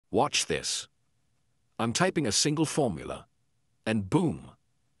Watch this. I'm typing a single formula, and boom!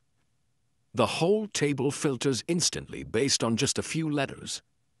 The whole table filters instantly based on just a few letters.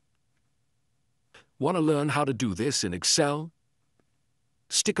 Want to learn how to do this in Excel?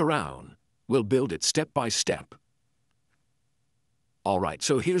 Stick around. We'll build it step by step. Alright,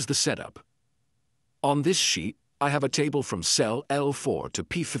 so here's the setup. On this sheet, I have a table from cell L4 to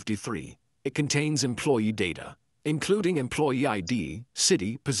P53. It contains employee data, including employee ID,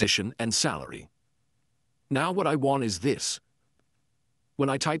 city, position, and salary. Now what I want is this. When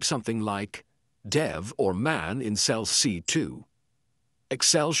I type something like dev or man in cell C2,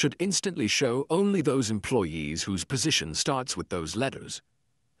 Excel should instantly show only those employees whose position starts with those letters.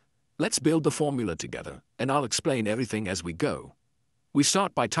 Let's build the formula together, and I'll explain everything as we go. We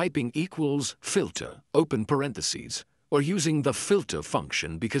start by typing equals filter, open parentheses, or using the filter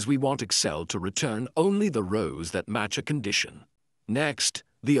function because we want Excel to return only the rows that match a condition. Next,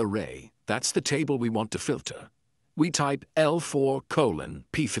 the array, that's the table we want to filter. We type L4 colon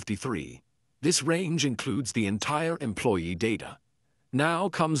P53. This range includes the entire employee data. Now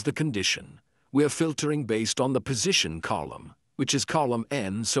comes the condition. We're filtering based on the position column, which is column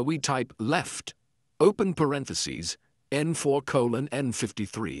N, so we type left, open parentheses, N4 colon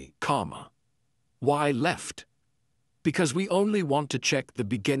N53, comma. Why left? Because we only want to check the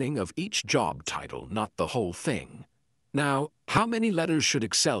beginning of each job title, not the whole thing. Now, how many letters should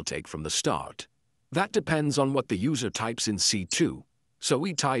Excel take from the start? That depends on what the user types in C2. So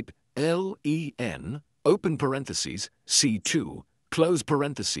we type LEN, open parentheses, C2, close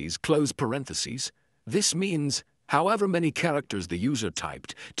parentheses, close parentheses. This means however many characters the user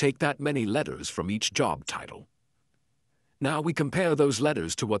typed, take that many letters from each job title. Now we compare those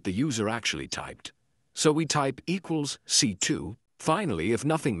letters to what the user actually typed. So we type equals C2. Finally, if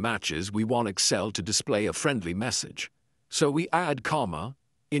nothing matches, we want Excel to display a friendly message. So we add comma,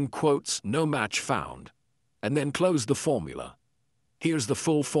 in quotes, no match found, and then close the formula. Here's the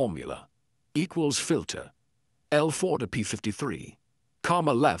full formula. Equals filter, L4 to P53,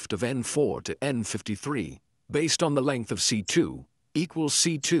 comma left of N4 to N53, based on the length of C2, equals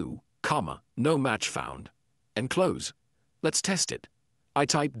C2, comma, no match found, and close. Let's test it. I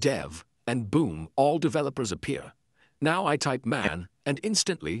type dev, and boom, all developers appear. Now I type man, and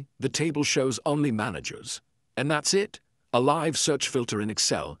instantly, the table shows only managers. And that's it. A live search filter in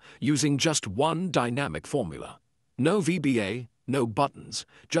Excel, using just one dynamic formula. No VBA, no buttons,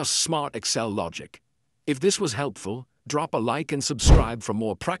 just smart Excel logic. If this was helpful, drop a like and subscribe for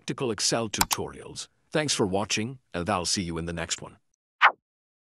more practical Excel tutorials. Thanks for watching, and I'll see you in the next one.